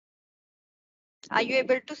Are you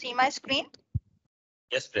able to see my screen?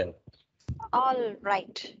 Yes, Priyanka. All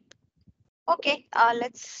right. Okay,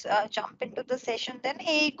 let's jump into the session then.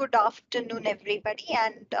 Hey, good afternoon, everybody,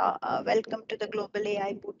 and welcome to the Global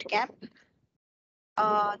AI Bootcamp.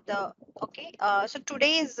 The okay. So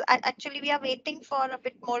today is actually we are waiting for a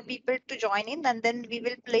bit more people to join in, and then we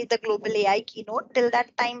will play the Global AI keynote. Till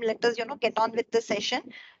that time, let us get on with the session,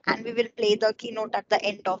 and we will play the keynote at the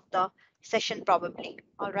end of the session probably.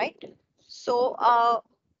 All right. So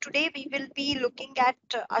today we will be looking at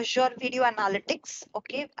Azure Video Analytics.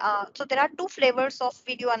 Okay. So there are two flavors of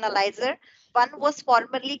Video Analyzer. One was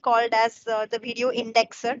formerly called as the Video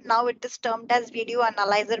Indexer. Now it is termed as Video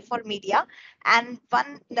Analyzer for Media, and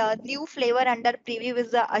one new flavor under preview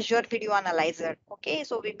is the Azure Video Analyzer. Okay,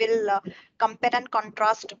 so we will compare and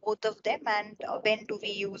contrast both of them, and when do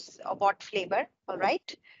we use what flavor. All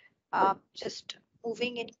right, just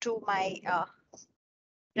moving into my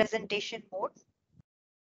presentation mode.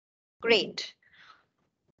 Great.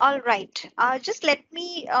 All right. Just let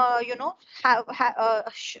me, have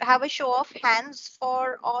a show of hands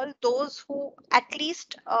for all those who at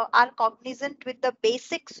least are cognizant with the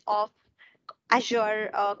basics of Azure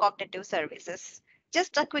Cognitive Services.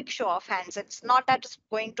 Just a quick show of hands. It's not that it's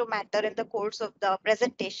going to matter in the course of the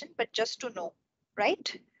presentation, but just to know,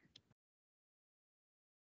 right?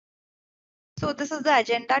 So this is the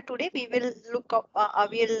agenda today. We will look up,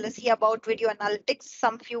 we'll see about video analytics,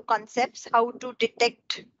 some few concepts, how to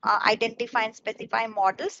detect, identify and specify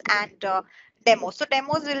models, and demos. So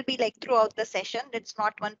demos will be like throughout the session. It's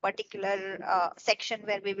not one particular section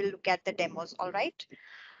where we will look at the demos. All right.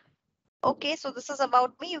 Okay, so this is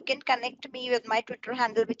about me. You can connect me with my Twitter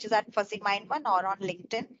handle, which is at FuzzyMind1 or on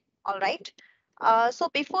LinkedIn. All right. So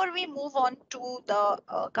before we move on to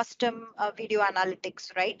the custom video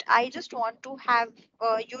analytics, right? I just want to have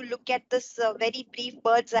you look at this very brief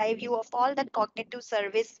bird's eye view of all that cognitive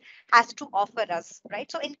service has to offer us,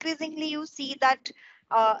 right? So increasingly you see that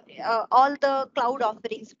all the cloud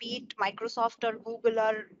offerings, be it Microsoft or Google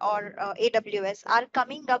or AWS, are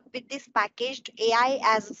coming up with this packaged AI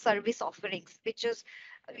as a service offerings, which is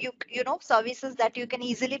services that you can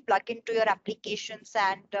easily plug into your applications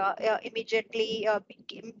and immediately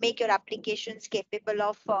make your applications capable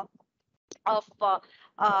of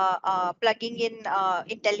plugging in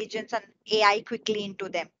intelligence and AI quickly into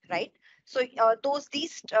them, right? So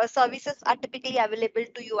these services are typically available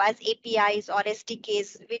to you as APIs or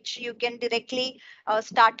SDKs, which you can directly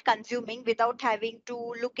start consuming without having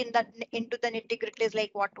to look into the nitty gritties,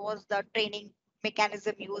 like what was the training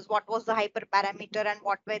mechanism used, what was the hyperparameter, and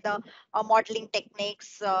what were the modeling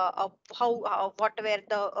techniques, what were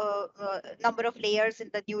the number of layers in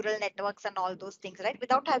the neural networks and all those things, right?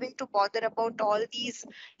 Without having to bother about all these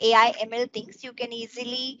AI ML things, you can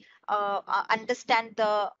easily understand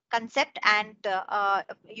the concept and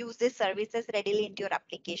use these services readily into your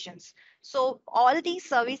applications. So all these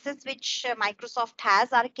services which Microsoft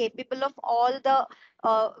has are capable of all the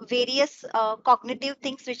various cognitive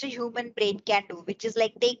things which a human brain can do, which is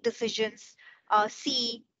like take decisions,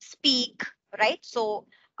 see, speak, right? So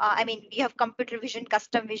I mean, you have computer vision,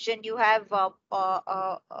 custom vision, you have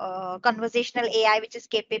conversational AI, which is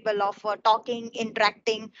capable of talking,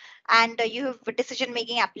 interacting, and you have decision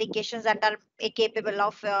making applications that are capable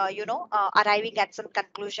of, arriving at some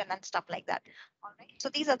conclusion and stuff like that. All right. So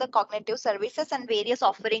these are the cognitive services and various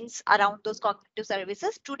offerings around those cognitive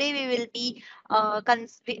services. Today we will be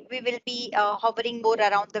we will be hovering more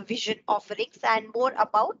around the vision offerings and more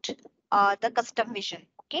about the custom vision.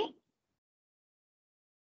 Okay.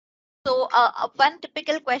 So one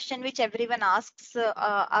typical question which everyone asks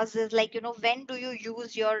us is like, when do you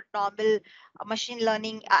use your normal machine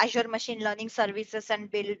learning, Azure machine learning services and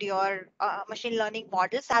build your machine learning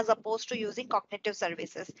models as opposed to using cognitive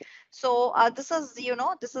services? So this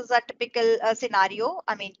is a typical scenario.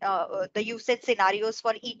 I mean, the usage scenarios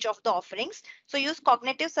for each of the offerings. So use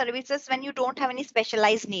cognitive services when you don't have any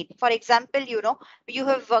specialized need. For example, you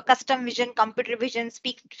have custom vision, computer vision,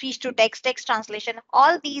 speech to text, text translation.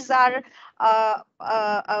 All these are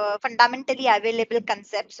fundamentally available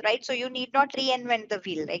concepts, right? So you need not reinvent the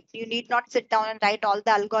wheel. Like you need not sit down and write all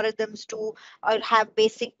the algorithms to have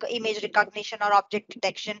basic image recognition or object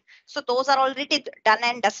detection. So those are already done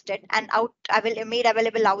and dusted and made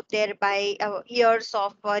available out there by years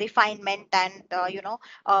of refinement and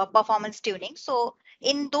performance tuning. So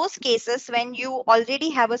in those cases, when you already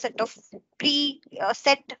have a set of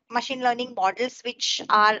pre-set machine learning models which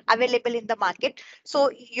are available in the market, so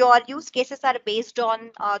your use cases are based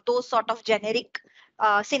on those sort of generic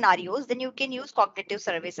scenarios, then you can use cognitive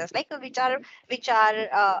services, like which are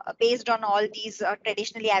based on all these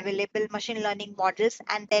traditionally available machine learning models,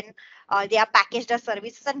 and then they are packaged as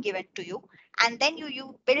services and given to you. And then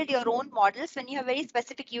you build your own models when you have very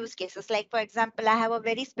specific use cases. Like for example, I have a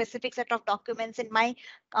very specific set of documents in my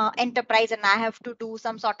enterprise, and I have to do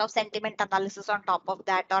some sort of sentiment analysis on top of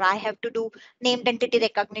that, or I have to do named entity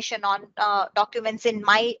recognition on documents in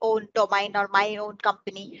my own domain or my own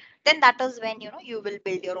company. Then that is when you will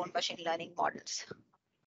build your own machine learning models.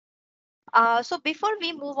 So before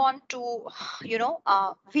we move on to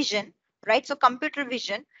vision, right? So computer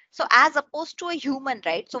vision. So as opposed to a human,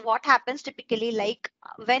 right? So what happens typically, like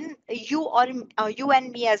when you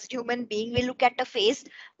and me as human being, we look at a face,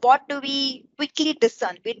 what do we quickly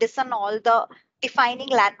discern? We discern all the defining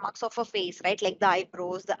landmarks of a face, right? Like the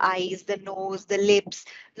eyebrows, the eyes, the nose, the lips,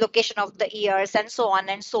 location of the ears, and so on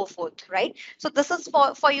and so forth, right? So this is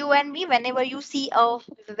for you and me. Whenever you see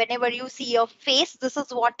a face, this is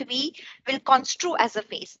what we will construe as a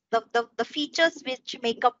face, the features which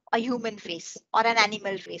make up a human face or an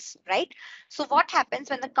animal face, right? So what happens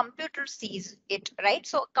when the computer sees it, right?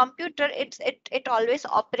 So computer, it always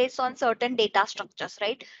operates on certain data structures,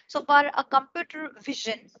 right? So for a computer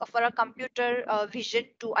vision, or for a computer vision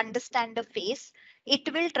to understand the face, it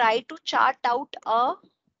will try to chart out a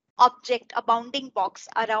object, a bounding box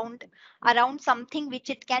around something which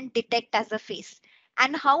it can detect as a face.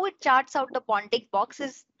 And how it charts out the bounding box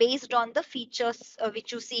is based on the features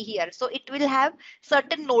which you see here. So it will have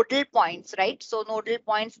certain nodal points, right? So nodal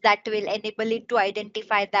points that will enable it to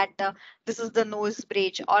identify that this is the nose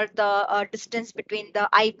bridge, or the distance between the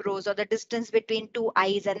eyebrows, or the distance between two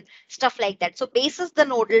eyes, and stuff like that. So basis the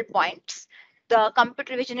nodal points, the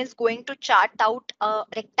computer vision is going to chart out a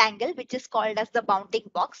rectangle which is called as the bounding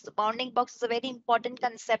box. The bounding box is a very important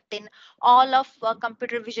concept in all of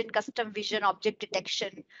computer vision, custom vision, object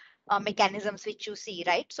detection mechanisms which you see,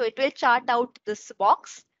 right? So it will chart out this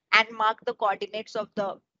box and mark the coordinates of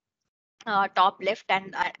the top left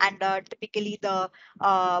and typically the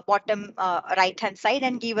bottom right hand side,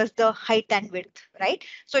 and give us the height and width, right?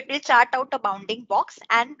 So it will chart out a bounding box,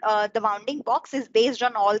 and the bounding box is based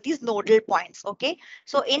on all these nodal points. Okay,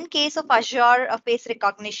 so in case of Azure face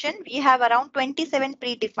recognition, we have around 27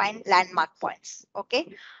 predefined landmark points.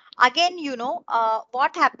 Okay, again,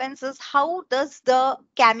 what happens is, how does the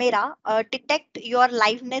camera detect your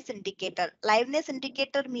liveness indicator? Liveness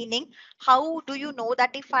indicator meaning, how do you know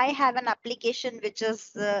that if I have an application which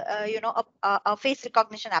is a face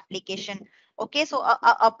recognition application? Okay, so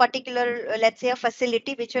a particular, let's say a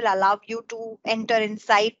facility which will allow you to enter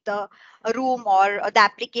inside the room or the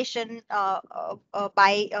application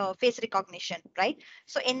by face recognition, right?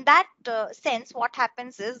 So in that sense, what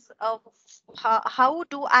happens is, how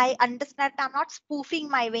do I understand I'm not spoofing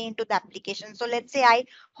my way into the application? So let's say I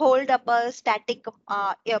hold up a static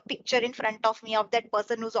a picture in front of me of that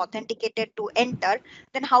person who's authenticated to enter.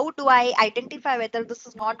 Then how do I identify whether this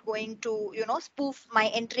is not going to spoof my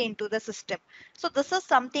entry into the system? So this is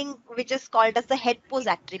something which is called as the head pose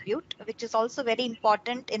attribute, which is also very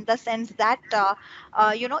important in the sense that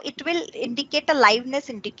it will indicate a liveness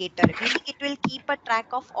indicator, meaning it will keep a track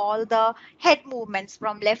of all the head movements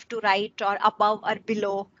from left to right or above or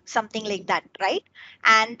below, something like that, right?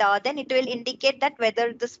 And then it will indicate that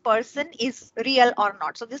whether this person is real or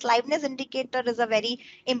not. So this liveness indicator is a very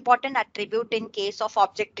important attribute in case of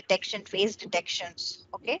object detection, face detections.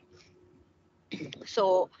 Okay,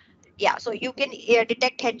 so yeah, so you can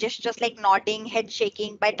detect head gestures like nodding, head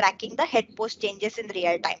shaking by tracking the head pose changes in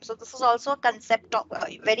real time. So this is also a concept of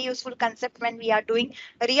very useful concept when we are doing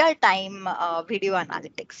real time video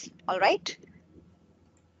analytics. All right.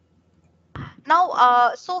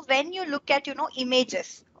 Now, so when you look at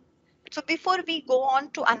images, so before we go on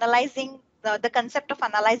to analyzing the concept of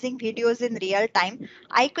analyzing videos in real time,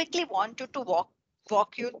 I quickly want you to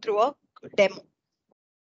walk you through a demo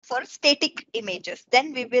for static images.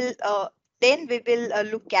 Then we will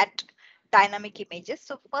look at dynamic images.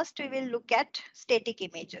 So first we will look at static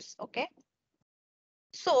images. Okay.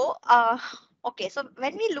 So okay, so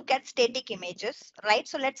when we look at static images, right?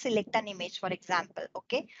 So let's select an image, for example.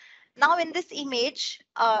 Okay. Now in this image,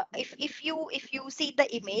 if you see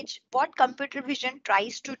the image, what computer vision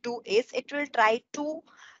tries to do is, it will try to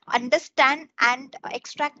understand and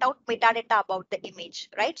extract out metadata about the image,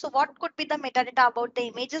 right? So what could be the metadata about the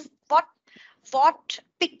image is what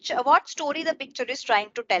story the picture is trying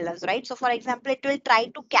to tell us, right? So for example, it will try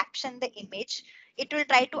to caption the image It will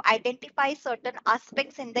try to identify certain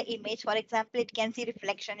aspects in the image. For example, it can see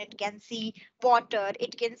reflection, it can see water,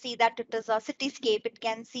 it can see that it is a cityscape, it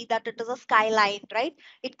can see that it is a skyline, right?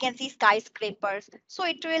 It can see skyscrapers. So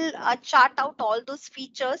it will chart out all those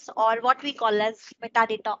features, or what we call as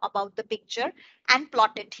metadata about the picture, and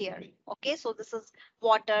plot it here. Okay, so this is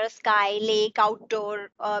water, sky, lake, outdoor,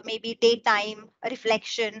 maybe daytime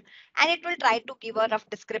reflection, and it will try to give a rough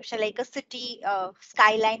description like a city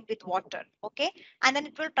skyline with water. Okay, and then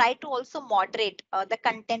it will try to also moderate the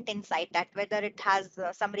content inside that, whether it has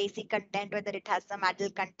some racy content, whether it has some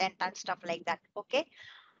adult content and stuff like that. Okay,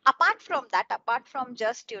 apart from that, apart from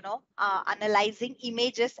just analyzing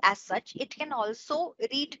images as such, it can also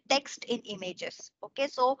read text in images. Okay,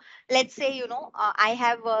 so let's say I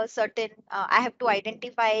have a certain I have to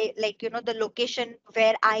identify, like, the location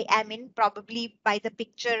where I am in, probably by the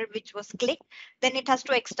picture which was clicked. Then it has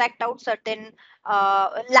to extract out certain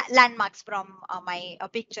landmarks from my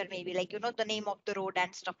picture, maybe like the name of the road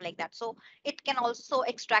and stuff like that. So it can also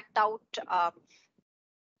extract out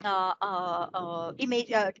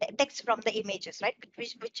image text from the images, right?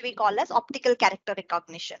 Which we call as optical character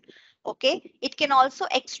recognition. Okay, it can also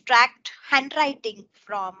extract handwriting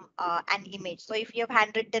from an image. So if you have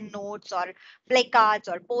handwritten notes or placards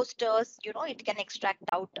or posters, it can extract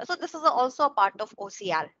out. So this is also a part of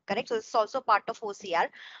OCR, correct? So this is also part of OCR.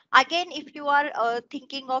 Again, if you are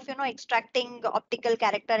thinking of extracting optical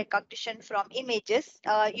character recognition from images,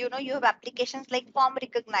 you have applications like form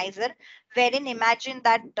recognizer, wherein imagine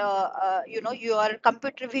that your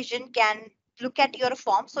computer vision can look at your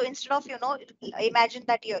form. So instead of imagine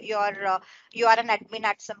that you are an admin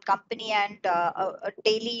at some company, and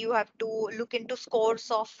daily you have to look into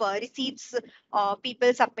scores of receipts,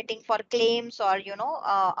 people submitting for claims, or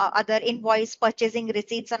other invoice purchasing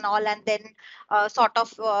receipts and all, and then sort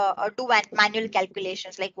of do manual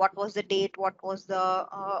calculations, like what was the date, what was the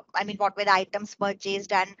what were the items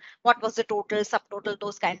purchased, and what was the total, subtotal,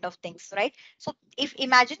 those kind of things, right? So if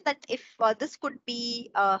imagine that if this could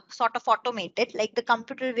be sort of automated, like the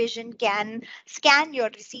computer vision can scan your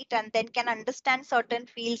receipt and then can understand certain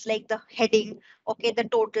fields like the heading, okay, the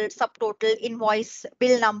total, subtotal, invoice,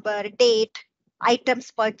 bill number, date, items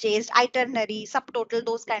purchased, itinerary, subtotal,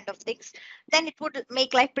 those kind of things, then it would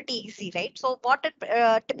make life pretty easy, right? So what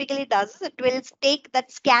it typically does is it will take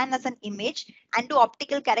that scan as an image and do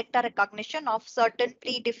optical character recognition of certain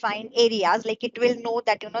predefined areas. Like it will know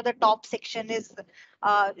that the top section is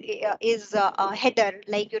a header,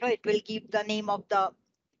 like it will give the name of the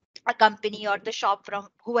a company or the shop from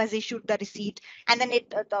who has issued the receipt, and then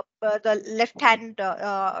the left hand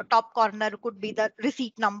top corner could be the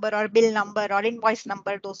receipt number or bill number or invoice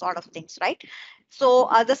number, those sort of things, right? So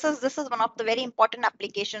this is one of the very important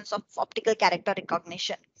applications of optical character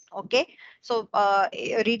recognition. Okay, so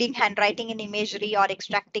reading handwriting in imagery or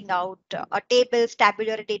extracting out tables,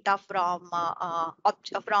 tabular data from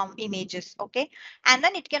images. Okay, and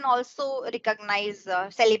then it can also recognize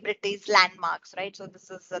celebrities, landmarks, right? So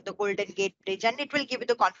this is the Golden Gate Bridge, and it will give you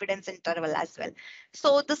the confidence interval as well.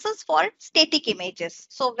 So this is for static images.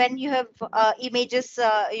 So when you have images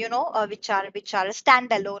which are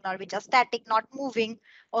standalone or which are static, not moving.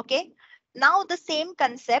 Okay, now the same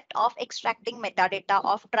concept of extracting metadata,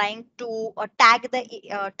 of trying to tag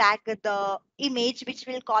the image, which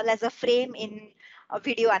we'll call as a frame in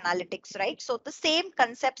video analytics, right? So the same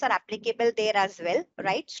concepts are applicable there as well,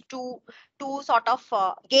 right? To sort of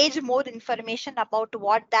gauge more information about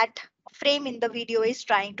what that frame in the video is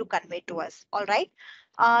trying to convey to us. All right.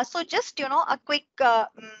 So just a quick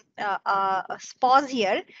pause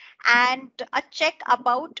here, and a check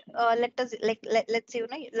about let us let's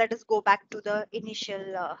say let us go back to the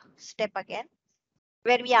initial step again,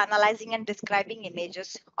 where we are analyzing and describing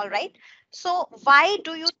images. All right. So why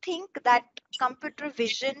do you think that computer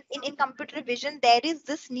vision in computer vision there is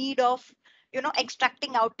this need of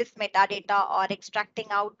extracting out this metadata or extracting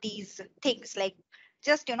out these things, like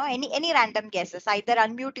just any random guesses, either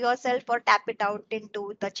unmute yourself or tap it out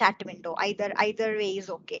into the chat window, either way is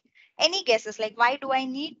okay. Any guesses, like why do I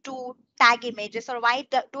need to tag images, or why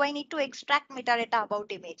do I need to extract metadata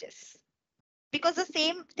about images? Because the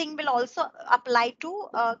same thing will also apply to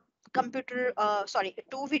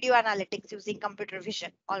to video analytics using computer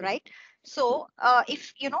vision. All right. So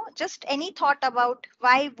if just any thought about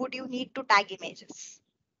why would you need to tag images?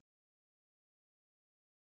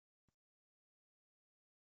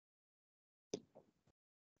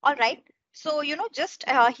 All right. So, just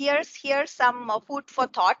here's some food for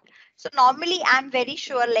thought. So normally I'm very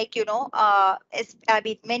sure, like, I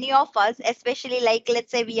mean, many of us, especially like, let's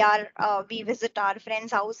say we visit our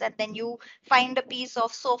friend's house and then you find a piece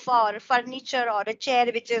of sofa or furniture or a chair,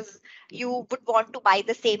 which is you would want to buy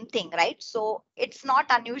the same thing, right? So it's not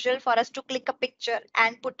unusual for us to click a picture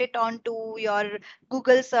and put it onto your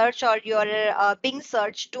Google search or your Bing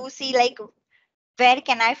search to see like where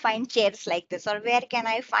can I find chairs like this, or where can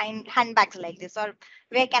I find handbags like this, or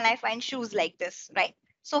where can I find shoes like this, right?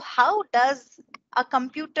 So how does a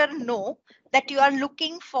computer know that you are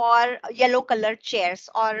looking for yellow color chairs,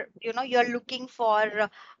 or you're looking for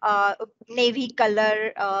uh, navy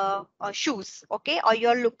color shoes, okay, or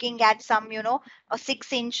you're looking at some a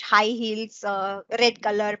 6-inch high heels red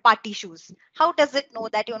color party shoes? How does it know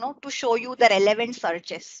that, to show you the relevant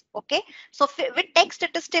searches? Okay, so with text,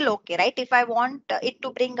 it is still okay, right? If I want it to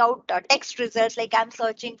bring out text results, like I'm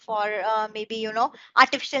searching for maybe,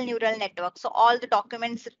 artificial neural network. So all the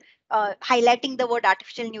documents highlighting the word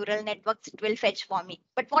artificial neural networks, it will fetch for me.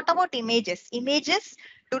 But what about images? Images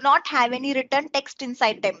do not have any written text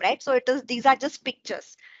inside them, right? So these are just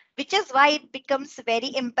pictures, which is why it becomes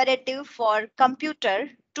very imperative for computer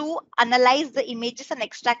to analyze the images and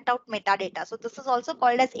extract out metadata. So this is also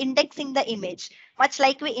called as indexing the image. Much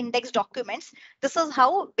like we index documents, this is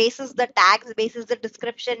how, basis the tags, basis the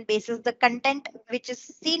description, basis the content which is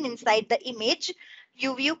seen inside the image,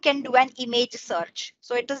 you can do an image search.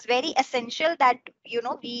 So it is very essential that we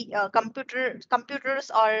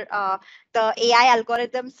computers or the AI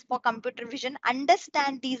algorithms for computer vision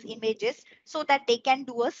understand these images so that they can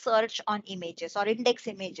do a search on images or index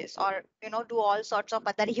images, or do all sorts of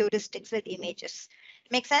other heuristics with images.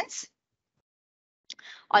 Make sense?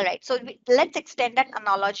 All right, so let's extend that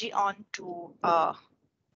analogy on to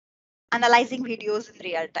analyzing videos in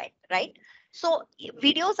real time, right? So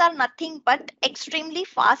videos are nothing but extremely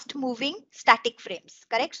fast moving static frames,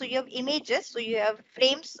 correct? So you have images, so you have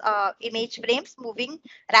frames, image frames moving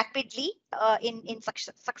rapidly in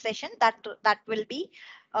succession. That will be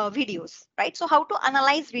videos, right? So how to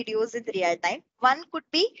analyze videos in real time? One could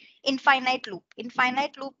be infinite loop.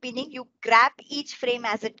 Infinite loop meaning you grab each frame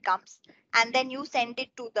as it comes and then you send it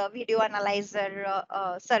to the video analyzer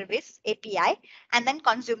service API and then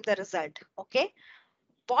consume the result. Okay,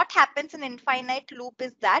 what happens in infinite loop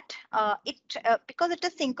is that it because it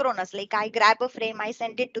is synchronous, like I grab a frame, I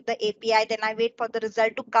send it to the API, then I wait for the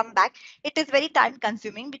result to come back. It is very time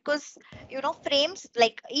consuming because frames,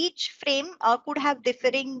 like each frame could have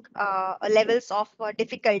differing levels of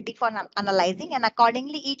difficulty for analyzing, and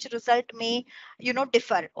accordingly each result may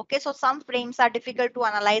differ. Okay, so some frames are difficult to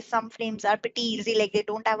analyze, some frames are pretty easy, like they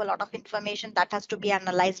don't have a lot of information that has to be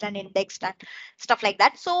analyzed and indexed and stuff like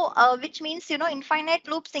that. So which means infinite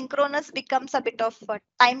loop synchronous becomes a bit of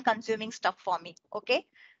time consuming stuff for me. Okay,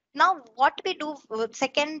 now what we do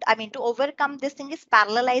second, I mean, to overcome this thing is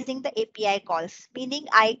parallelizing the API calls, meaning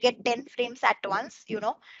I get 10 frames at once,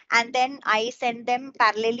 and then I send them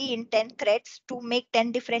parallelly in 10 threads to make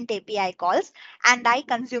 10 different API calls, and I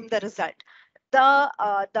consume the result.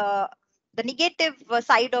 The negative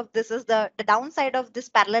side of this is the downside of this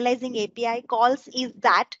parallelizing API calls is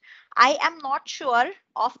that I am not sure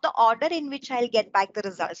of the order in which I'll get back the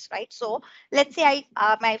results, right? So let's say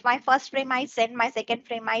my first frame I send, my second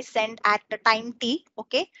frame I send at the time t,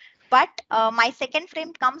 okay? But my second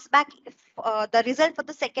frame comes back, the result for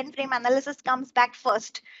the second frame analysis comes back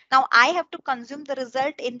first. Now I have to consume the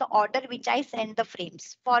result in the order which I send the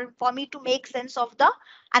frames for me to make sense of the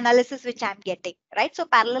analysis which I'm getting, right? So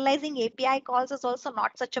parallelizing API calls is also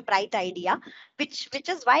not such a bright idea, which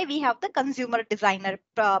is why we have the consumer designer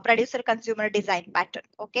producer consumer design pattern.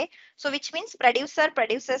 Okay, so which means producer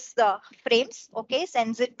produces the frames, okay,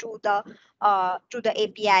 sends it to the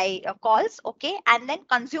API calls, okay, and then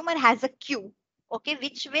consumer has a queue, okay,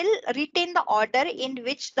 which will retain the order in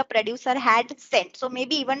which the producer had sent. So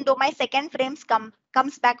maybe even though my second frames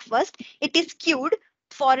comes back first, it is queued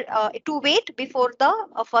for to wait before the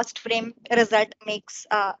first frame result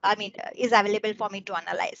is available for me to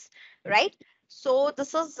analyze, right? So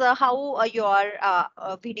this is how your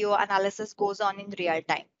video analysis goes on in real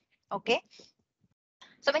time. Okay.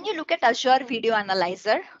 So when you look at Azure Video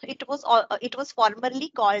Analyzer, it was formerly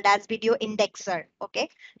called as Video Indexer. Okay,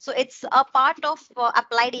 so it's a part of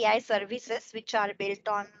applied AI services which are built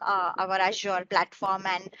on our Azure platform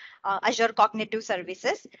and Azure Cognitive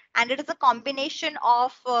Services, and it is a combination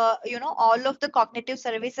of all of the cognitive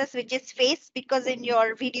services, which is face, because in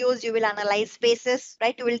your videos you will analyze faces,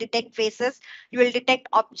 right? You will detect faces, you will detect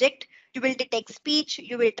object, You will detect speech,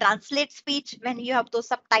 you will translate speech when you have those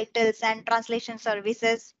subtitles and translation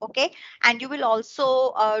services. Okay, and you will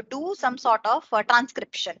also do some sort of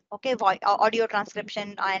transcription. Okay, audio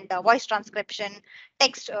transcription and voice transcription,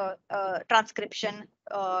 text transcription,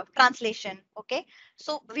 translation. Okay,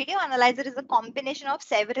 so video analyzer is a combination of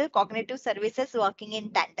several cognitive services working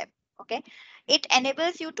in tandem. Okay, it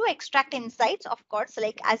enables you to extract insights, of course,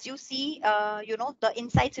 like as you see, the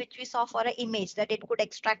insights which we saw for an image, that it could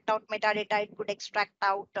extract out metadata, it could extract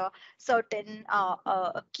out certain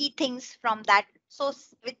key things from that. So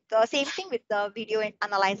with the same thing with the video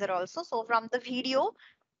analyzer also. So from the video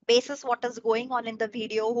basis, what is going on in the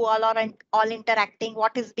video, who all are all interacting,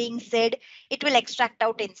 what is being said, it will extract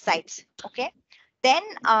out insights. Okay, then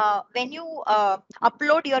when you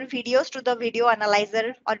upload your videos to the video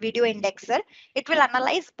analyzer or video indexer, it will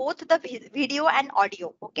analyze both the video and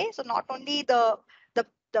audio. Okay, so not only the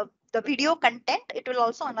the video content, it will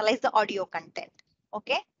also analyze the audio content.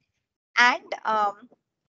 Okay, and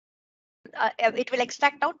it will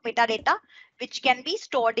extract out metadata which can be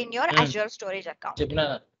stored in your Azure storage account.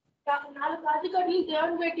 Hello.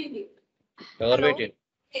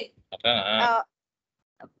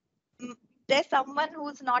 There's someone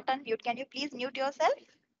who's not on mute. Can you please mute yourself?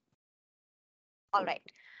 All right.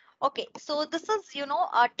 Okay, so this is,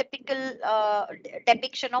 a typical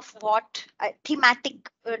depiction of what thematic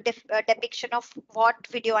depiction of what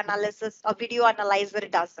video analysis or video analyzer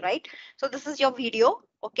does, right? So this is your video.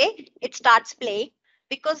 Okay, it starts playing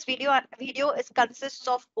because video is consists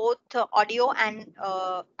of both audio and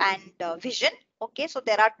vision. Okay, so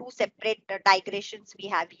there are two separate digressions we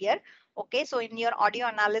have here. Okay, so in your audio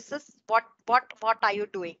analysis, what are you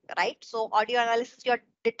doing, right? So audio analysis, you're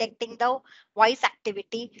detecting the voice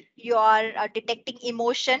activity, you are detecting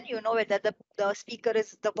emotion, whether the speaker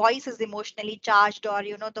is, the voice is emotionally charged, or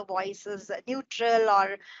the voice is neutral,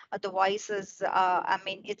 or the voice is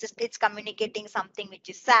it's communicating something which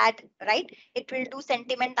is sad, right? It will do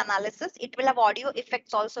sentiment analysis. It will have audio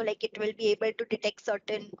effects also, like it will be able to detect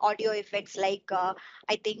certain audio effects, like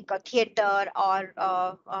I think theater, or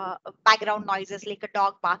background noises like a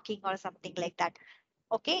dog barking or something like that.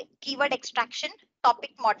 Okay, keyword extraction,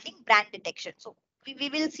 topic modeling, brand detection. So we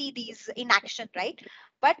will see these in action, right?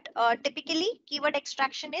 But typically keyword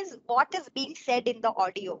extraction is what is being said in the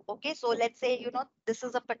audio. Okay, so let's say, this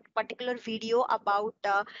is a particular video about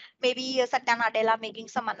maybe Satya Nadella making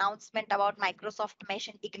some announcement about Microsoft Mesh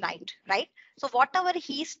and Ignite, right? So whatever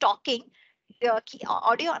he's talking,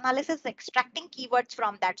 audio analysis is extracting keywords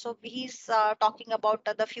from that. So he's talking about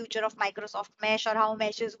the future of Microsoft Mesh, or how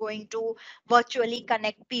Mesh is going to virtually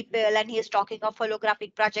connect people, and he is talking of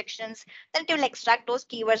holographic projections. Then it will extract those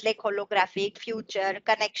keywords like holographic, future,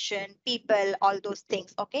 connection, people, all those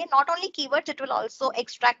things. Okay, not only keywords, it will also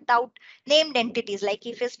extract out named entities, like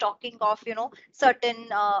if he's talking of certain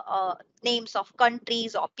names of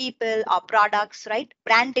countries or people or products, right?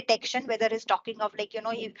 Brand detection, whether he's talking of, like,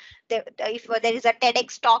 if there is a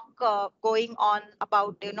TEDx talk going on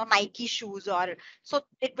about Nike shoes, or so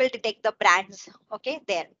it will detect the brands. Okay,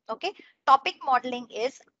 there. Okay, topic modeling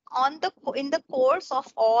is in the course of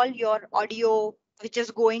all your audio which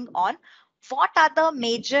is going on, what are the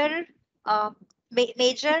uh,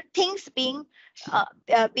 major things being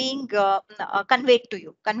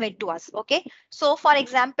conveyed to us. Okay, so for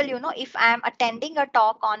example, if I am attending a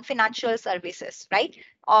talk on financial services, right?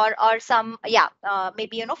 Or some,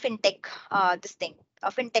 maybe fintech, this thing,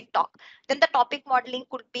 a fintech talk, then the topic modeling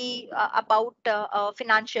could be about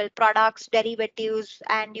financial products, derivatives,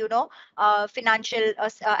 and financial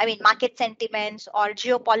market sentiments, or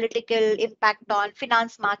geopolitical impact on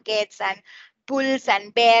finance markets, and bulls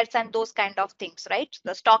and bears and those kind of things, right?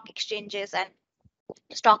 The stock exchanges and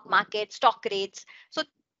stock market, stock rates. So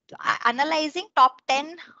analyzing top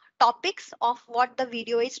 10 topics of what the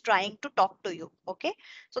video is trying to talk to you. Okay,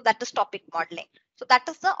 so that is topic modeling. So that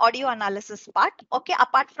is the audio analysis part. Okay,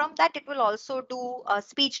 apart from that, it will also do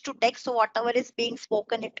speech to text. So whatever is being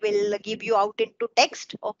spoken, it will give you out into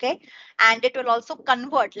text. Okay, and it will also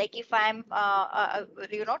convert, like if I'm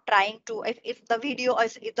trying to, if the video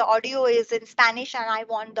is, if the audio is in Spanish and I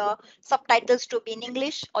want the subtitles to be in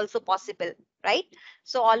English, also possible, right?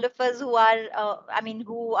 So all of us who are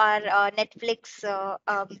Netflix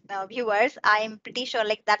viewers, I'm pretty sure,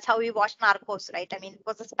 like, that's how we watched Narcos, right? I mean, it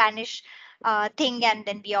was a Spanish thing, and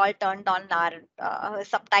then we all turned on our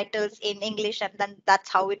subtitles in English, and then that's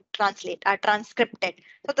how it transcripted.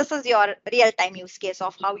 So this is your real-time use case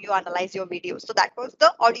of how you analyze your video. So that was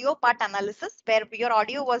the audio part analysis, where your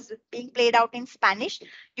audio was being played out in Spanish.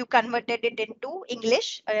 You converted it into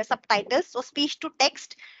English subtitles, so speech to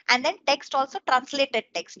text, and then text also translated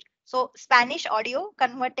translated text. So Spanish audio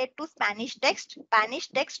converted to Spanish text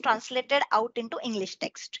translated out into English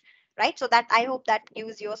text, right? So that I hope that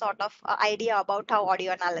gives you a sort of idea about how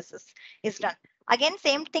audio analysis is done. Again,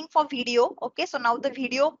 same thing for video. Okay, so now the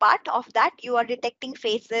video part of that, you are detecting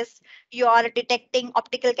faces, you are detecting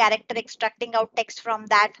optical character, extracting out text from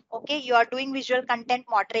that. Okay, you are doing visual content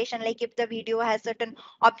moderation, like if the video has certain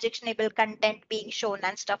objectionable content being shown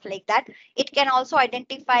and stuff like that. It can also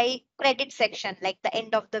identify credit section, like the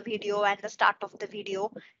end of the video and the start of the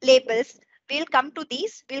video, labels. We'll come to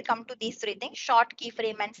these three things. Short,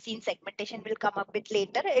 keyframe, and scene segmentation will come up with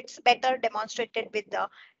later. It's better demonstrated with the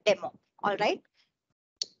demo. All right.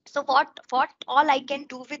 So what all I can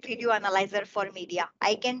do with Video Analyzer for media?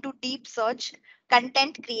 I can do deep search,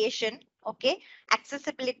 content creation, okay,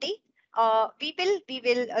 accessibility. We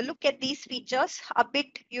will look at these features a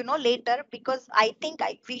bit, later, because I think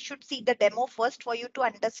we should see the demo first for you to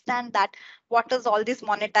understand that what is all this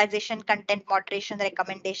monetization, content moderation,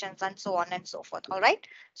 recommendations, and so on and so forth. All right.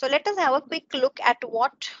 So let us have a quick look at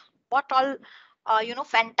what all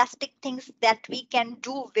fantastic things that we can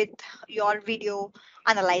do with your video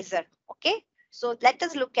analyzer. Okay, so let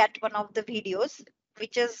us look at one of the videos,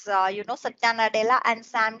 which is Satya Nadella and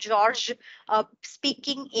Sam George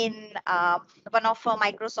speaking in one of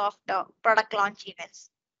Microsoft product launch events.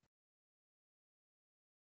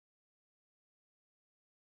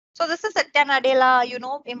 So this is Satya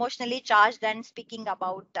Nadella, emotionally charged and speaking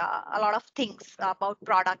about a lot of things about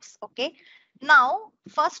products. Okay. Now,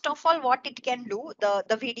 first of all, what it can do,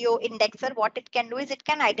 the video indexer, what it can do is it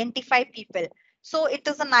can identify people. So it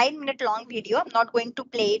is a 9-minute long video. I'm not going to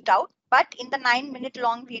play it out, but in the 9-minute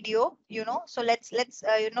long video, so let's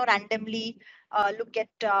randomly look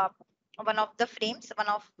at one of the frames, one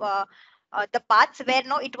of the parts where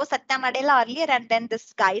no, it was Satya Nadella earlier, and then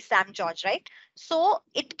this guy Sam George, right? So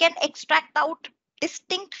it can extract out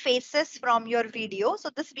distinct faces from your video.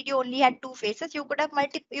 So this video only had two faces. You can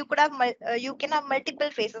have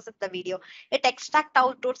multiple faces in the video. It extract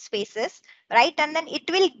out those faces, right? And then it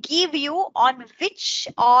will give you on which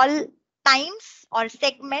all times or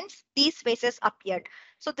segments these faces appeared.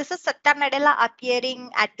 So this is Satya Nadella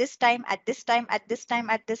appearing at this time, at this time, at this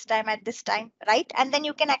time, at this time, at this time, right? And then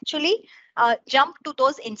you can actually jump to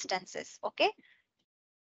those instances. Okay,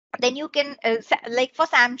 then you can like for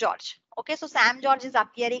Sam George. Okay, so Sam George is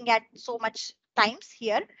appearing at so much times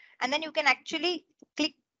here, and then you can actually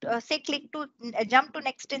click say click to jump to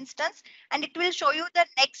next instance, and it will show you the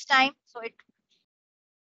next time.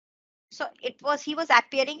 So he was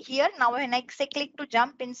appearing here. Now when I say click to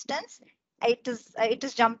jump instance, it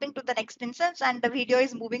is jumping to the next instance, and the video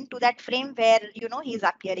is moving to that frame where he's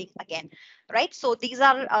appearing again, right? So these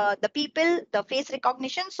are the people, the face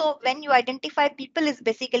recognition. So when you identify people, is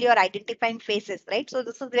basically you're identifying faces, right? So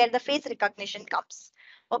this is where the face recognition comes.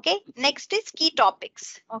 Okay, next is key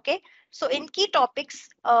topics. Okay, so in key topics,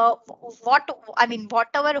 what I mean,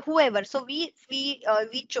 whatever, whoever. So we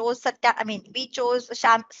chose Satya. I mean, we chose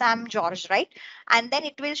Sam George, right? And then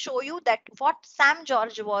it will show you that what Sam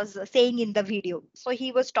George was saying in the video. So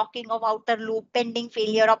he was talking of outer loop, pending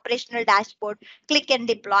failure, operational dashboard, click and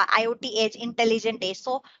deploy, IoT edge, intelligent edge.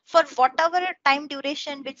 So for whatever time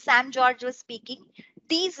duration which Sam George was speaking,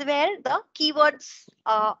 these were the keywords.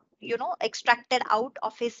 Extracted out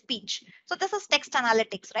of his speech. So this is text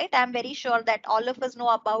analytics, right? I'm very sure that all of us know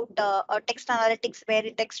about text analytics, where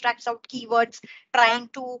it extracts out keywords trying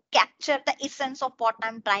to capture the essence of what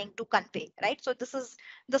I'm trying to convey, right? So this is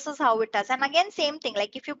how it does. And again, same thing,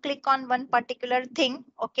 like if you click on one particular thing,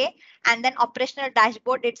 okay, and then operational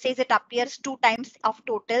dashboard, it says it appears 2 times of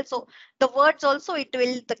total. So the words also, it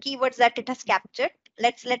will, the keywords that it has captured.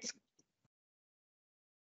 Let's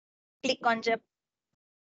click on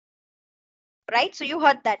right? So you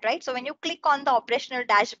heard that, right? So when you click on the operational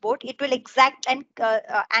dashboard, it will exact and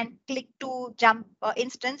click to jump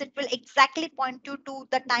instance. It will exactly point you to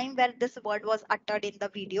the time where this word was uttered in the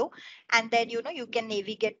video, and then you can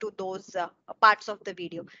navigate to those parts of the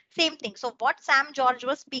video. Same thing. So what Sam George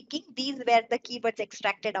was speaking, these were the keywords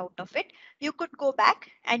extracted out of it. You could go back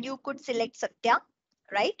and you could select Satya,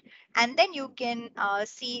 right? And then you can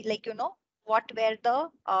see, like what were the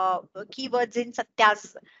keywords in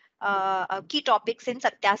Satya's key topics in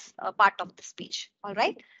Satya's part of the speech. All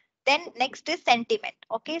right. Then next is sentiment.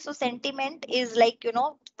 Okay, so sentiment is like,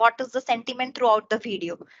 what is the sentiment throughout the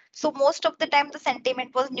video. So most of the time the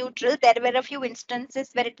sentiment was neutral. There were a few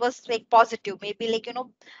instances where it was like positive. Maybe like,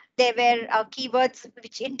 there were keywords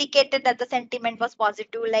which indicated that the sentiment was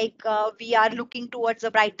positive, like we are looking towards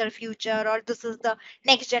a brighter future, or this is the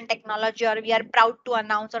next gen technology, or we are proud to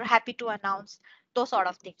announce or happy to announce, those sort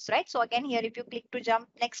of things, right? So again, here, if you click to jump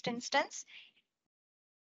next instance,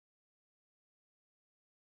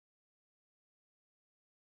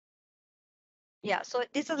 Yeah, so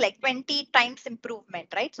this is like 20 times improvement,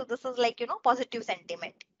 right? So this is like, positive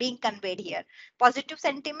sentiment being conveyed here. Positive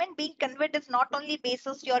sentiment being conveyed is not only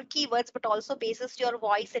basis your keywords, but also basis your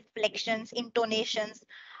voice inflections, intonations,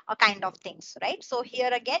 kind of things, right? So here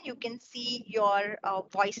again, you can see your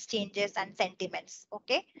voice changes and sentiments,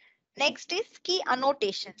 okay? Next is key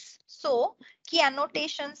annotations. So key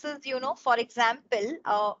annotations is, for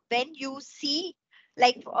example, when you see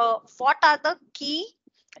like what are the key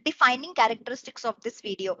defining characteristics of this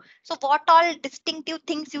video. So what all distinctive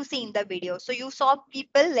things you see in the video? So you saw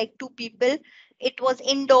people, like two people, it was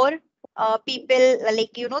indoor, people,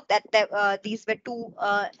 like that these were two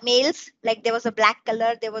males, like there was a black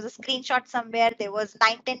color, there was a screenshot somewhere, there was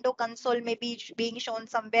Nintendo console maybe being shown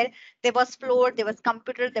somewhere, there was floor, there was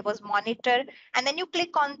computer, there was monitor, and then you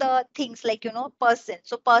click on the things like person.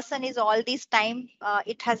 So person is all this time,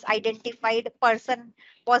 it has identified person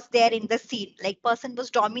was there in the scene, like person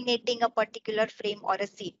was dominating a particular frame or a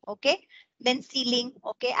scene, okay? Then ceiling,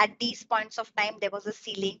 okay, at these points of time there was a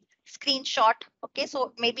ceiling. Screenshot, okay,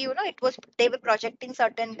 so maybe it was they were projecting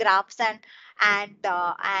certain graphs and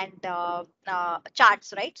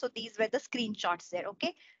charts, right? So these were the screenshots there,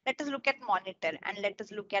 okay? Let us look at monitor and let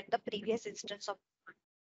us look at the previous instance of.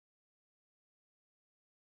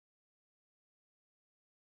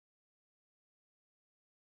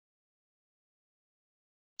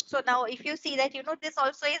 So now if you see that this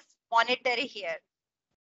also is monitor here,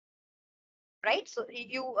 right? So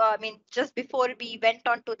you, I mean, just before we went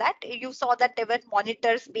on to that, you saw that there were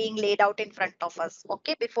monitors being laid out in front of us,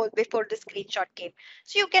 okay, before the screenshot came.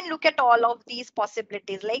 So you can look at all of these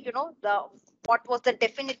possibilities, like the what was the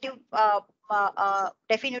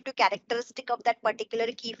definitive characteristic of that particular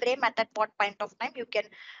keyframe at that what point of time. You can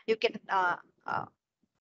uh,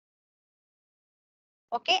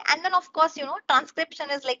 okay, and then of course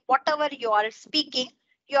transcription is like whatever you are speaking,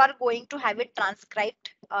 you are going to have it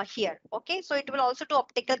transcribed here, okay? So it will also do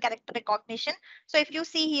optical character recognition. So if you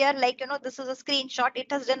see here, like this is a screenshot, it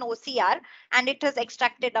has done OCR and it has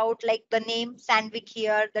extracted out like the name Sandvik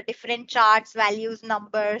here, the different charts, values,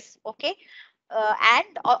 numbers, okay?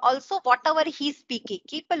 And also whatever he's speaking,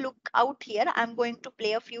 keep a look out here. I'm going to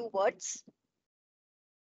play a few words.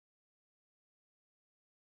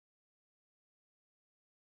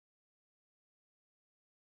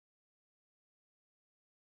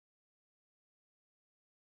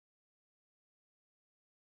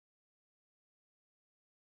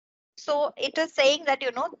 So it is saying that,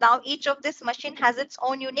 now each of this machine has its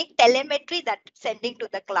own unique telemetry that it's sending to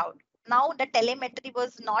the cloud. Now the telemetry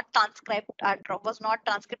was not transcribed, was not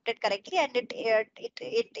transcripted correctly, and it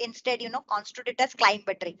instead, constituted as client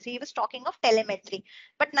metry. So he was talking of telemetry,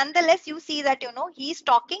 but nonetheless, you see that, he's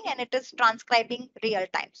talking and it is transcribing real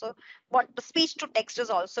time. So what the speech to text is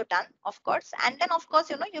also done, of course, and then of course,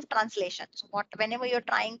 you have translation. So what whenever you're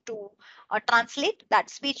trying to translate, that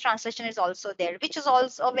speech translation is also there, which is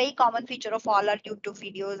also a very common feature of all our YouTube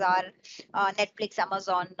videos, our Netflix,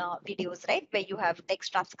 Amazon videos, right? Where you have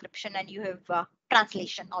text transcription and you have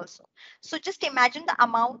translation also. So just imagine the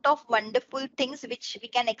amount of wonderful things which we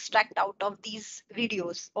can extract out of these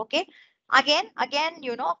videos, okay? Again,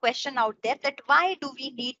 a question out there, that why do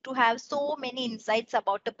we need to have so many insights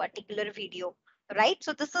about a particular video, right?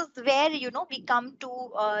 So this is where we come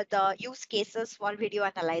to the use cases for video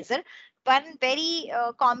analyzer. One very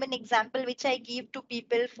common example which I give to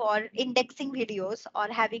people for indexing videos or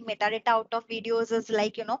having metadata out of videos is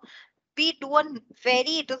like, we do a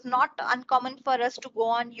very, it is not uncommon for us to go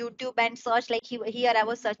on YouTube and search, like here I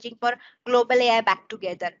was searching for global AI back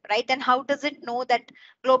together, right? And how does it know that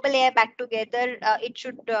global AI back together,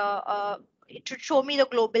 it should show me the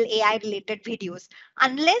global AI related videos,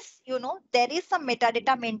 unless there is some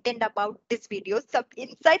metadata maintained about this videos, some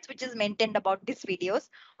insights which is maintained about these videos.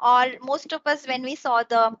 Or most of us, when we saw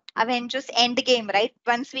the Avengers Endgame, right,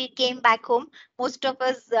 once we came back home, most of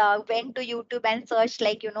us went to YouTube and searched,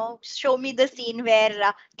 like, show me the scene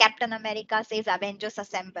where Captain America says Avengers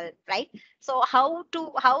assemble, right? So how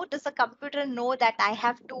does a computer know that I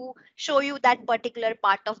have to show you that particular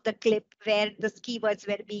part of the clip where the keywords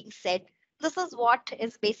were being said? This is what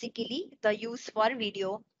is basically the use for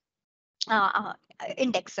video uh, uh,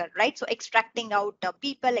 indexer, right? So extracting out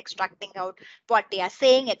people, extracting out what they are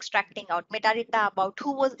saying, extracting out metadata about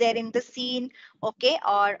who was there in the scene, okay,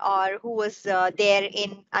 or who was there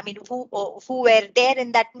in, I mean, who were there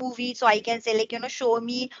in that movie. So I can say, like, show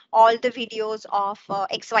me all the videos of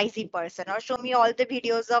XYZ person, or show me all the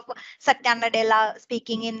videos of Satya Nadella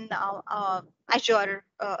speaking in Azure,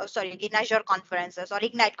 in Azure conferences or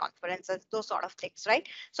Ignite conferences, those sort of things, right?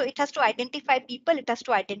 So it has to identify people, it has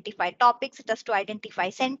to identify topics, it has to identify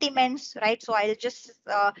sentiments, right? So I'll just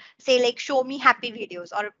say like, show me happy videos,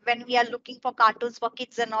 or when we are looking for cartoons for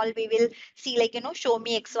kids and all, we will see like, show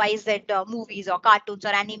me XYZ movies or cartoons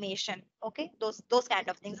or animation. Okay, those kind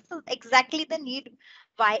of things. This is exactly the need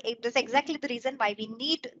why it is exactly the reason why we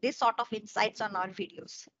need this sort of insights on our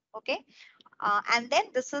videos. Okay. And then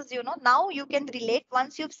this is, now you can relate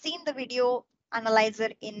once you've seen the video analyzer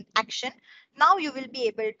in action. Now you will be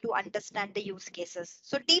able to understand the use cases.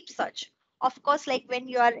 So deep search. Of course, like when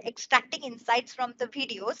you are extracting insights from the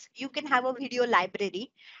videos, you can have a video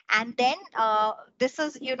library. And then this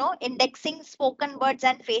is, indexing spoken words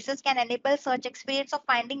and faces can enable search experience of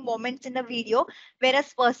finding moments in a video where a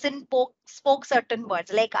person spoke certain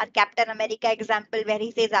words, like our Captain America example where he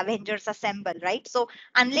says Avengers Assemble, right? So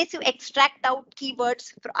unless you extract out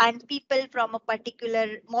keywords and people from a particular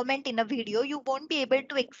moment in a video, you won't be able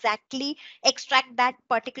to exactly extract that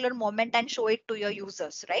particular moment and show it to your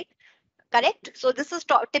users, right? Correct. So this is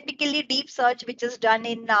typically deep search, which is done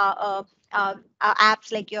in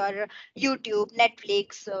apps like your YouTube,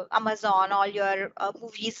 Netflix, Amazon, all your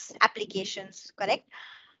movies applications. Correct.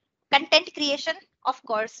 Content creation, of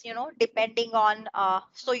course, depending on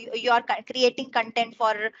so you are creating content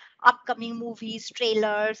for upcoming movies,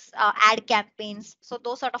 trailers, ad campaigns, so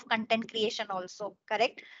those sort of content creation also.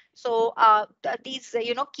 Correct. So these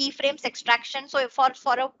keyframes extraction, so for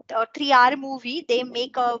a 3 hour movie, they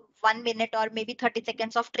make a 1 minute or maybe 30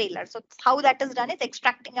 seconds of trailer. So how that is done is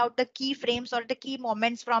extracting out the keyframes or the key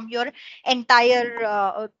moments from your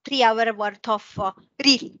entire 3 hour worth of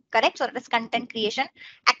reel. Correct. So that is content creation.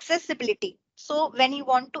 Accessibility, so when you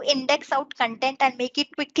want to index out content and make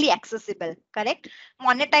it quickly accessible. Correct.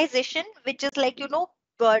 Monetization, which is like,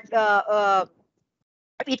 but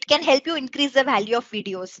it can help you increase the value of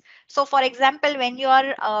videos. So for example, when you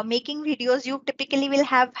are making videos, you typically will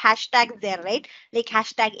have hashtags there, right? Like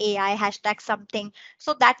hashtag AI, hashtag something.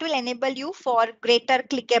 So that will enable you for greater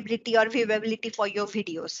clickability or viewability for your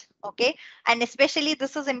videos. Okay. And especially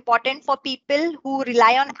this is important for people who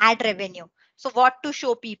rely on ad revenue. So what to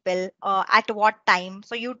show people at what time.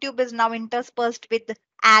 So YouTube is now interspersed with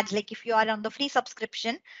ads, like if you are on the free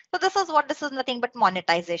subscription. So this is nothing but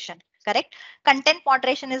monetization. Correct. Content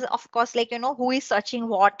moderation is, of course, like, who is searching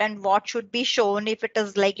what and what should be shown. If it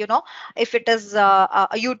is like, if it is a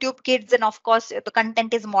YouTube kids, then of course the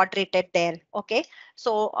content is moderated there. Okay.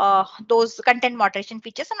 So those content moderation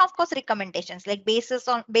features, and of course recommendations, like based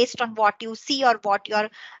on what you see or what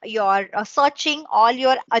you're searching, all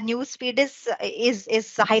your news feed is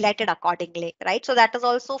highlighted accordingly, right? So that is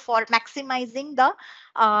also for maximizing the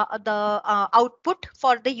output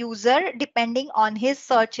for the user depending on his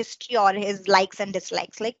search history or his likes and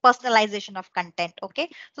dislikes, like personalization of content. Okay.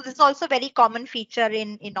 So this is also very common feature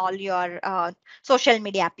in all your social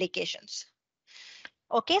media applications.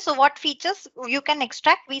 Okay, so what features you can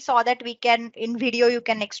extract? We saw that we can, in video, you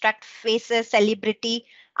can extract faces, celebrity,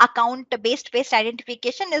 account based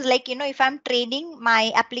identification is like, if I'm training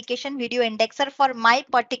my application video indexer for my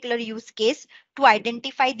particular use case to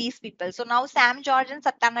identify these people. So now Sam George and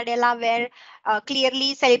Satya Nadella were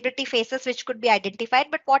clearly celebrity faces which could be identified.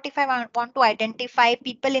 But what if I want to identify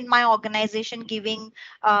people in my organization giving,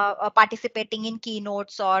 participating in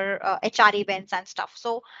keynotes or HR events and stuff?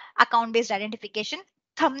 So account based identification.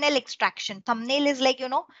 Thumbnail extraction. Thumbnail is like,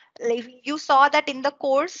 like you saw that in the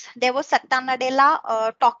course, there was Satya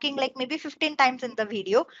Nadella talking like maybe 15 times in the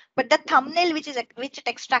video, but the thumbnail which it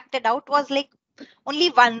extracted out was like only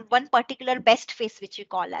one particular best face, which we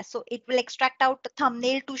call as. So it will extract out the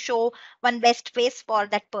thumbnail to show one best face for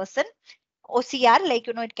that person. OCR, like,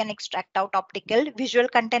 it can extract out optical visual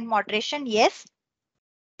content moderation. Yes.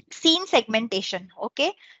 Scene segmentation.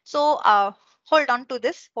 Okay. So hold on to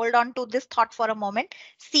this thought for a moment.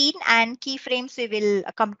 Scene and keyframes, we will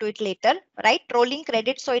come to it later, right? Rolling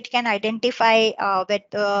credits, so it can identify with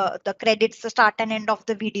the credits start and end of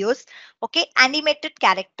the videos. Okay. Animated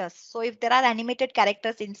characters, so if there are animated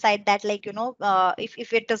characters inside that, like,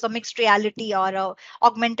 if it is a mixed reality or a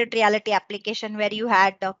augmented reality application where you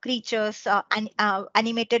had creatures and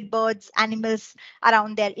animated birds, animals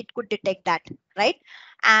around there, it could detect that, right?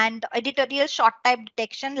 And editorial shot type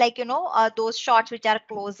detection, like, those shots which are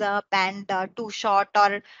close up and two shot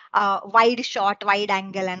or wide shot, wide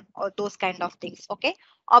angle, and those kind of things. Okay.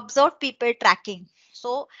 Observe people tracking,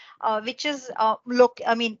 so which is look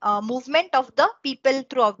I mean movement of the people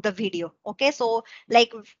throughout the video. Okay. So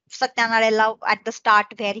like Satya Nadella at the start,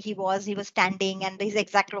 where he was standing and his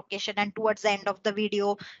exact location, and towards the end of the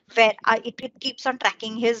video where it keeps on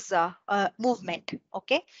tracking his movement.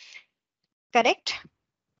 Okay. correct?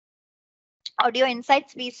 Audio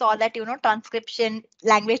insights, we saw that, transcription,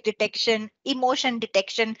 language detection, emotion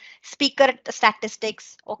detection, speaker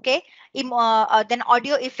statistics, okay? Then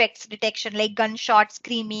audio effects detection, like gunshot,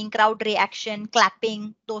 screaming, crowd reaction,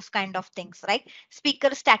 clapping, those kind of things, right?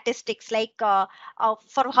 Speaker statistics, like for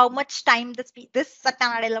how much time this Satya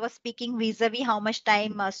Nadella was speaking vis-a-vis how much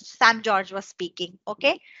time Sam George was speaking,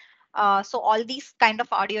 okay? So all these kind of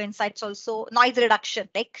audio insights, also noise reduction,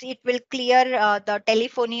 like it will clear the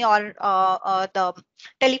telephony or the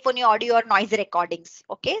telephony audio or noise recordings.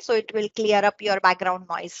 Okay, so it will clear up your background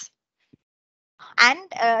noise. And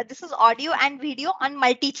this is audio and video on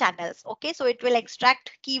multi channels. Okay, so it will extract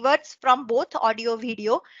keywords from both audio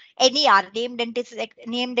video, NER, named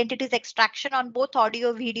entities extraction on both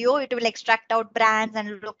audio video. It will extract out brands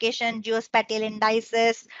and location, geospatial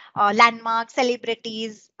indices, landmarks,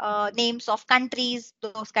 celebrities, names of countries,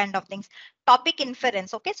 those kind of things. Topic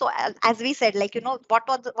inference. Okay, so as we said, like,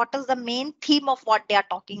 what is the main theme of what they are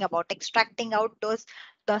talking about, extracting out those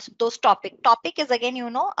topic is, again,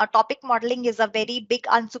 a topic modeling is a very big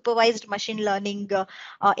unsupervised machine learning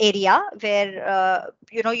area, where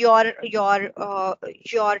your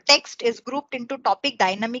text is grouped into topic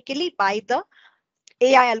dynamically by the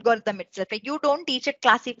AI algorithm itself. Like, you don't teach it,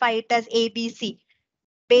 classify it as ABC.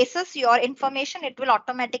 Basis your information, it will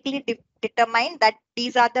automatically determine that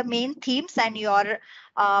these are the main themes, and your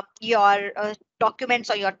documents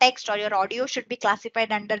or your text or your audio should be classified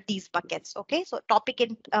under these buckets. Okay, so topic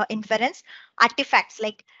inference. Artifacts,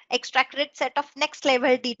 like extracted set of next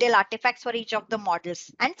level detail artifacts for each of the models.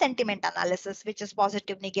 And sentiment analysis, which is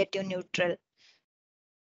positive, negative, neutral.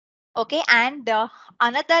 Okay, and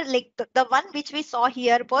another, like the one which we saw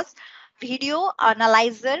here was video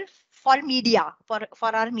analyzer for media, for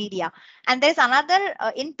our media. And there's another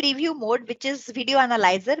in preview mode, which is video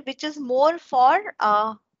analyzer, which is more for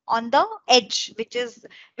on the edge, which is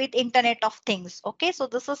with Internet of Things. Okay, so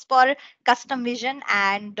this is for custom vision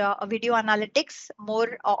and video analytics,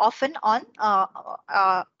 more often on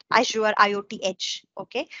Azure IoT Edge.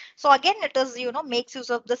 Okay, so again, it is, makes use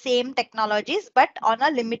of the same technologies, but on a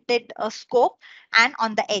limited scope and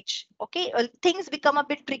on the edge. Okay, things become a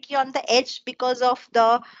bit tricky on the edge because of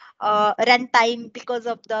the runtime, because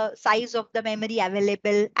of the size of the memory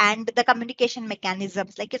available, and the communication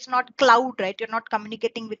mechanisms. Like, it's not cloud, right? You're not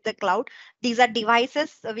communicating with the cloud. These are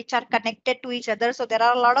devices which are connected to each other. So there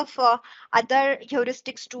are a lot of other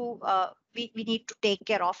heuristics to we need to take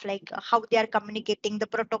care of, like how they are communicating, the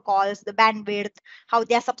protocols, the bandwidth, how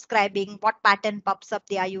they are subscribing, what pattern pops up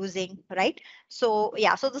they are using, right? So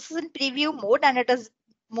yeah, so this is in preview mode, and it is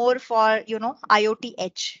more for, IoT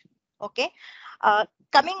edge. Okay.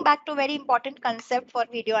 Coming back to very important concept for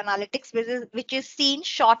video analytics, which is scene,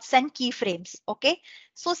 shots, and keyframes. Okay,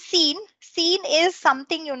 so scene is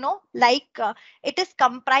something, like it is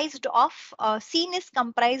comprised of scene is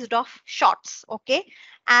comprised of shots. Okay,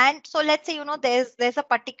 and so let's say, there's a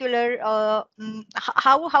particular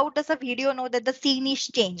how does a video know that the scene is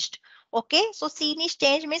changed? Okay, so scene is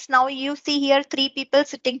changed means now you see here three people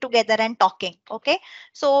sitting together and talking. Okay,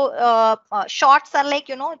 so shots are like,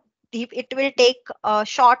 it will take a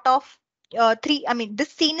shot of three. I mean,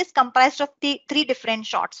 this scene is comprised of the three different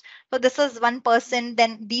shots. So this is one person,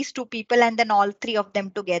 then these two people, and then all three of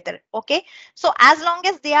them together. Okay, so as long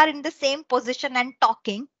as they are in the same position and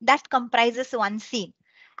talking, that comprises one scene.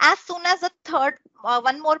 As soon as a third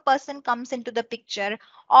one more person comes into the picture,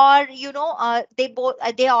 or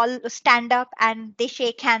they all stand up and they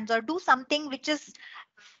shake hands or do something which is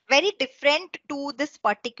very different to this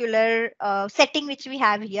particular setting which we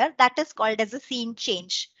have here, that is called as a scene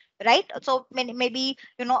change, right? So maybe,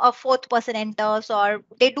 a fourth person enters, or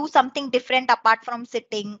they do something different apart from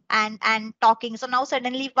sitting and talking. So now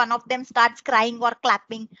suddenly one of them starts crying or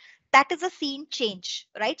clapping. That is a scene change,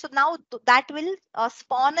 right? So now that will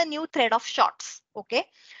spawn a new thread of shots. Okay,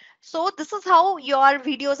 so this is how your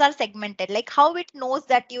videos are segmented, like how it knows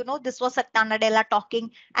that, this was Satya Nadella talking,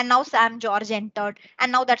 and now Sam George entered,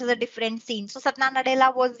 and now that is a different scene. So Satya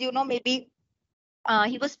Nadella was, maybe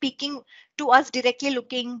he was speaking to us directly,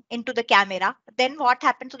 looking into the camera. Then what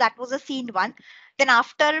happened? So that was a scene one. Then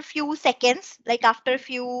after a few seconds, like after a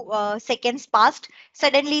few seconds passed,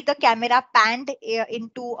 suddenly the camera panned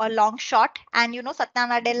into a long shot, and Satya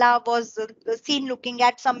Nadella was seen looking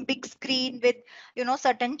at some big screen with,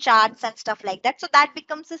 certain charts and stuff like that. So that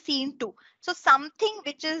becomes a scene two. So something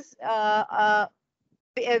which is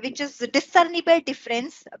which is the discernible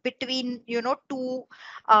difference between two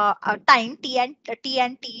time t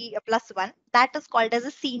plus 1, that is called as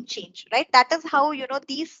a scene change, right? That is how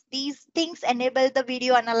these things enable the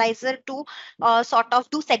video analyzer to sort of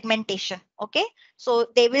do segmentation. Okay, so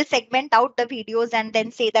they will segment out the videos and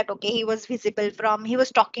then say that okay, he was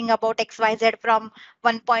talking about xyz from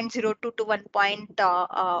 1.02 to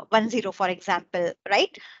 1.10, for example,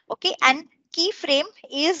 right? Okay, and keyframe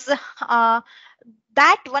is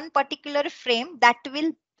that one particular frame that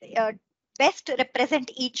will uh, best represent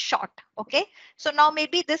each shot. Okay, so now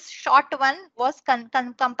maybe this short one was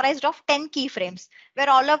comprised of 10 keyframes where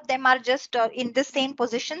all of them are just in the same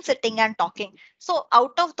position sitting and talking. So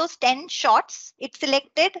out of those 10 shots, it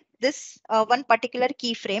selected this one particular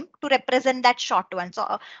keyframe to represent that short one.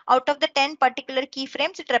 So out of the 10 particular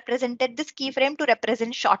keyframes, it represented this keyframe to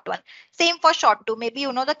represent short one. Same for shot 2. Maybe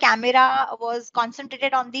the camera was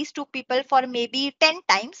concentrated on these two people for maybe 10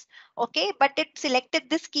 times. Okay, but it selected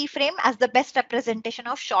this keyframe as the best representation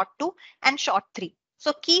of shot 2 and shot 3.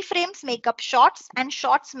 So keyframes make up shots and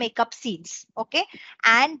shots make up scenes. Okay,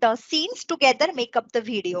 and the scenes together make up the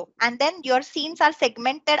video, and then your scenes are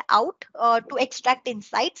segmented out to extract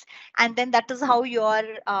insights, and then that is how your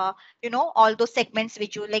all those segments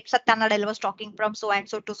which you like. Satyanadel was talking from so and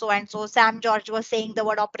so to so and so. Sam George was saying the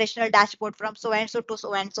word operational dashboard from so and so to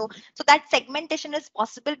so and so. So that segmentation is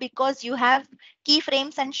possible because you have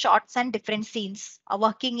keyframes and shots and different scenes are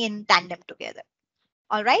working in tandem together.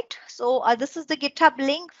 All right. So this is the GitHub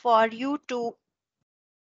link for you to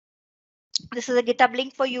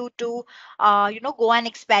go and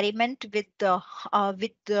experiment with the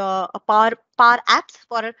power apps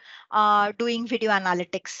for doing video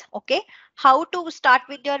analytics. Okay, how to start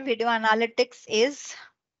with your video analytics is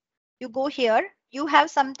you go here, you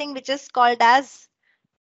have something which is called as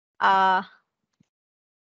come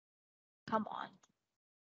on.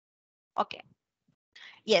 Okay,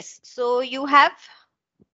 yes, so you have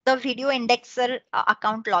the video indexer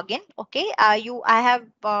account login. Okay, I have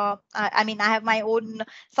my own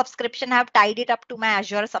subscription. I have tied it up to my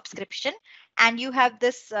Azure subscription, and you have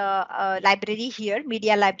this library here,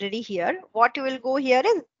 media library here. What you will go here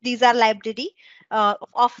is these are library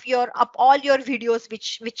of all your videos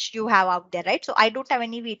which you have out there, right? So I don't have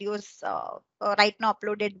any videos right now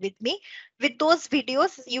uploaded with me. With those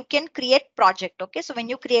videos you can create project. Okay, so when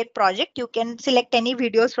you create project, you can select any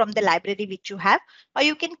videos from the library which you have, or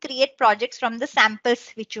you can create projects from the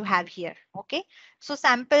samples which you have here. Okay, so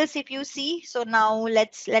samples, if you see, so now let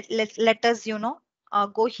us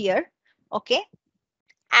go here. Okay,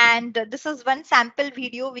 and this is one sample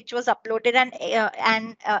video which was uploaded,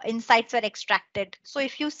 and insights were extracted. So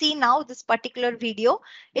if you see now this particular video,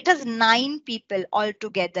 it has 9 people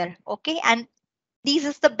altogether. Okay, and this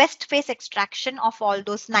is the best face extraction of all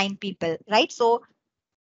those 9 people, right? So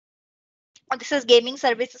this is gaming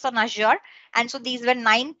services on Azure. And so these were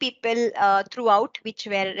 9 people throughout which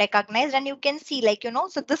were recognized. And you can see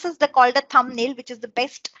so this is the called a thumbnail, which is the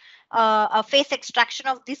best face extraction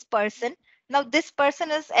of this person. Now this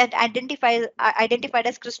person is identified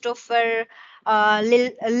as Christopher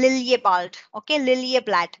Liljeblad. Okay,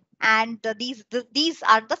 Liljeblad. And these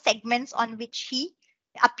are the segments on which he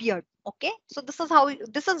appeared. Okay, so this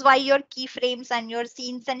is why your keyframes and your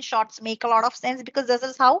scenes and shots make a lot of sense, because this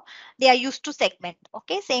is how they are used to segment.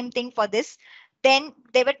 Okay, same thing for this. Then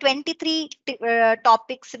there were 23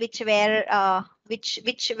 topics which were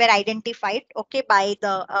identified, okay, by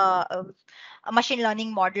the a machine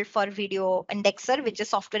learning model for video indexer, which is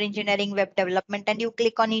software engineering, web development. And you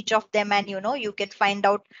click on each of them, and you can find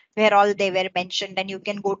out where all they were mentioned, and you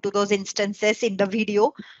can go to those instances in the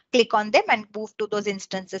video, click on them and move to those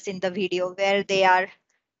instances in the video where they are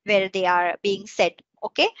being said.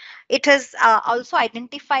 Okay, it has also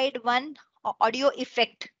identified one audio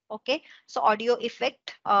effect. Okay, so audio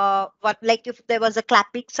effect, what, like if there was a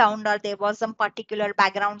clapping sound or there was some particular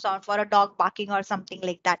background sound for a dog barking or something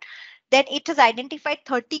like that, then it has identified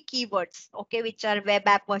 30 keywords, okay, which are web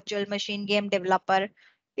app, virtual machine, game developer.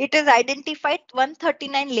 It has identified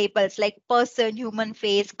 139 labels like person, human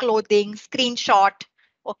face, clothing, screenshot.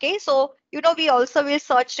 Okay, so we also will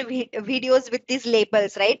search videos with these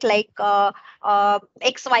labels, right? Like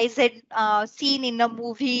XYZ scene in a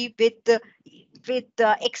movie with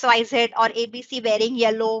XYZ or ABC wearing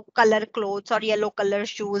yellow color clothes or yellow color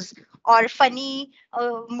shoes, or funny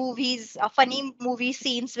movie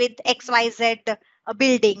scenes with XYZ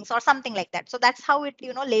buildings or something like that. So that's how it,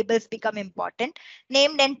 labels become important.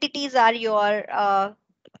 Named entities are your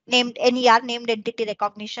named NER, named entity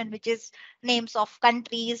recognition, which is names of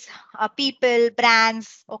countries, people,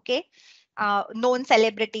 brands. Okay, known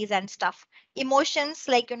celebrities and stuff. Emotions,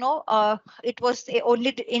 like it was only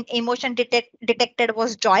in emotion detected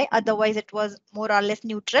was joy, otherwise it was more or less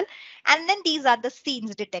neutral. And then these are the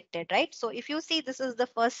scenes detected, right? So if you see, this is the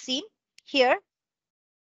first scene here,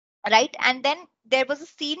 right? And then there was a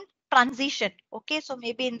scene transition. Okay, so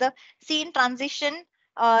maybe in the scene transition,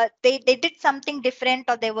 they did something different,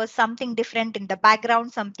 or there was something different in the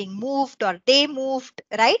background, something moved or they moved,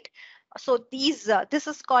 right? So these this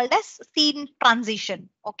is called as scene transition.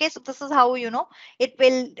 Okay, so this is how it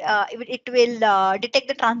will detect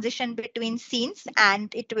the transition between scenes,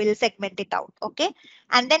 and it will segment it out. Okay,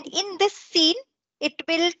 and then in this scene, it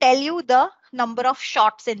will tell you the number of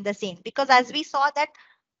shots in the scene, because as we saw that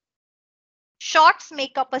shots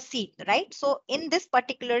make up a scene, right? So in this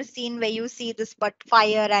particular scene where you see this but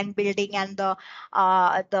fire and building and the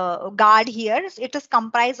guard here, it is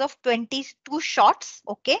comprised of 22 shots.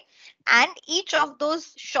 Okay, and each of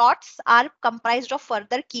those shots are comprised of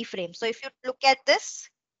further keyframes. So if you look at this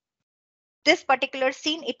particular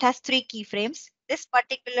scene, it has 3 keyframes. This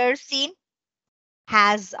particular scene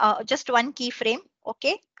has just 1 keyframe.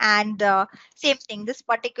 Okay, and same thing, this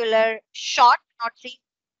particular shot, not three,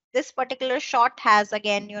 this particular shot has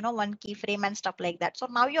again 1 keyframe and stuff like that. So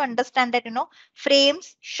now you understand that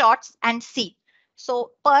frames, shots, and scene.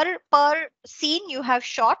 So per scene you have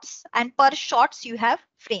shots, and per shots you have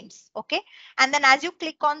frames. Okay, and then as you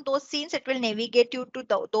click on those scenes, it will navigate you to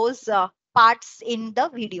those parts in the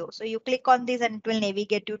video. So you click on these and it will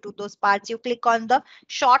navigate you to those parts. You click on the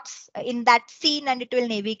shots in that scene and it will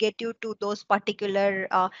navigate you to those particular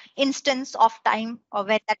instance of time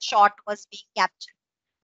where that shot was being captured.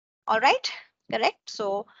 All right, correct.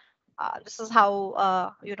 So this is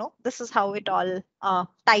how this is how it all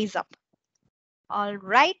ties up. All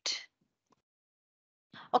right.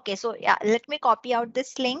 Okay, so yeah, let me copy out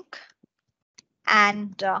this link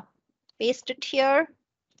and paste it here.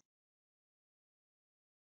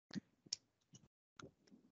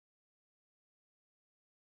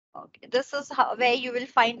 Okay, this is where you will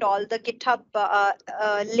find all the GitHub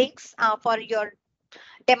links for your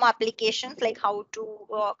demo applications, like how to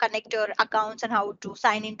connect your accounts and how to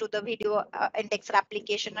sign into the video indexer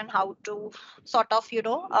application, and how to sort of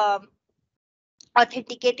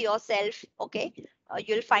authenticate yourself. Okay,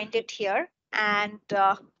 you'll find it here. And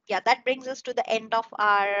yeah, that brings us to the end of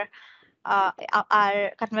our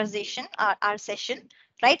conversation, our session,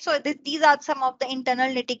 right? So these are some of the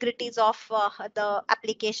internal nitty-gritties of the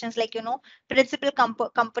applications, like principal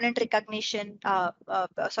component recognition,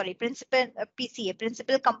 sorry, principal PCA,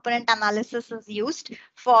 principal component analysis is used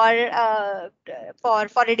for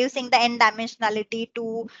reducing the n dimensionality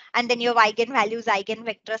to, and then your eigenvalues,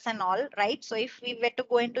 eigenvectors, and all, right? So if we were to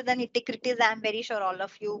go into the nitty-gritties, I'm very sure all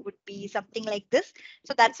of you would be something like this.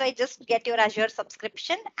 So that's why just get your Azure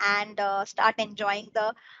subscription and start enjoying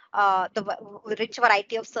the rich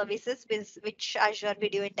variety of services which Azure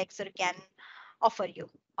Video Indexer can offer you.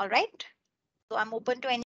 All right. So I'm open to any